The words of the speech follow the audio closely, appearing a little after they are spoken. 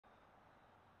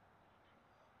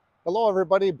Hello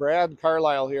everybody, Brad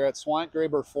Carlisle here at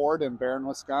Swantgraber Ford in Barron,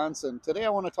 Wisconsin. Today I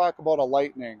want to talk about a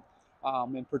Lightning,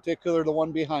 in particular the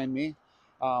one behind me.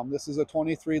 This is a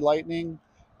 23 Lightning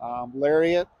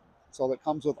Lariat, so that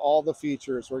comes with all the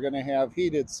features. We're going to have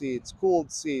heated seats,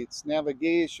 cooled seats,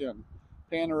 navigation,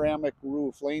 panoramic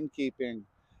roof, lane keeping,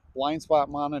 blind spot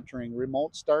monitoring,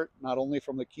 remote start, not only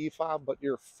from the key fob, but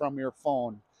from your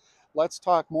phone. Let's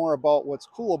talk more about what's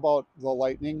cool about the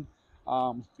Lightning.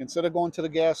 Instead of going to the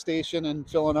gas station and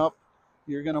filling up,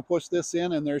 you're going to push this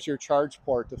in and there's your charge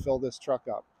port to fill this truck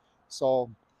up.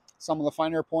 So some of the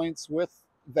finer points with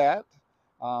that,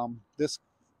 this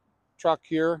truck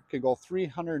here can go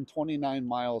 329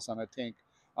 miles on a tank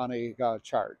on a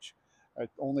charge. It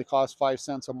only costs 5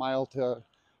 cents a mile to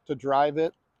drive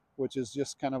it, which is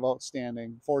just kind of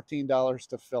outstanding. $14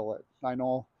 to fill it. I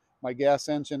know my gas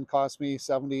engine cost me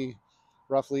 70,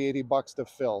 roughly 80 bucks to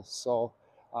fill. So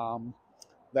um,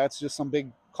 that's just some big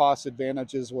cost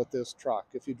advantages with this truck.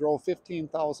 If you drove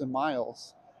 15,000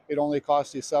 miles, it only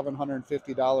costs you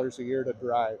 $750 a year to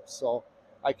drive. So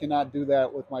I cannot do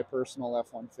that with my personal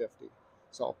F-150.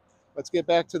 So let's get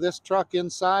back to this truck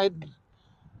inside.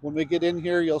 When we get in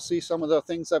here, you'll see some of the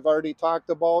things I've already talked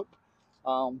about.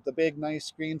 The big nice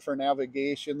screen for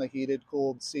navigation, the heated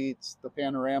cooled seats, the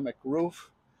panoramic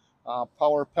roof,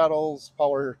 power pedals,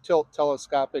 power tilt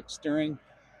telescopic steering.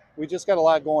 We just got a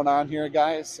lot going on here,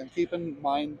 guys, and keep in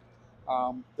mind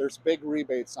there's big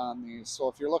rebates on these. So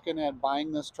if you're looking at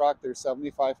buying this truck, there's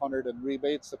 7,500 in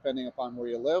rebates depending upon where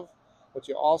you live, but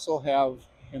you also have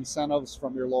incentives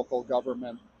from your local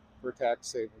government for tax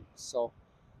savings. So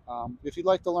if you'd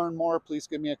like to learn more, please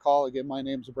give me a call. Again, my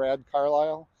name's Brad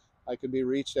Carlisle. I can be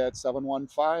reached at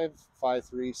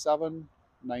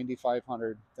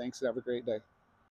 715-537-9500. Thanks and have a great day.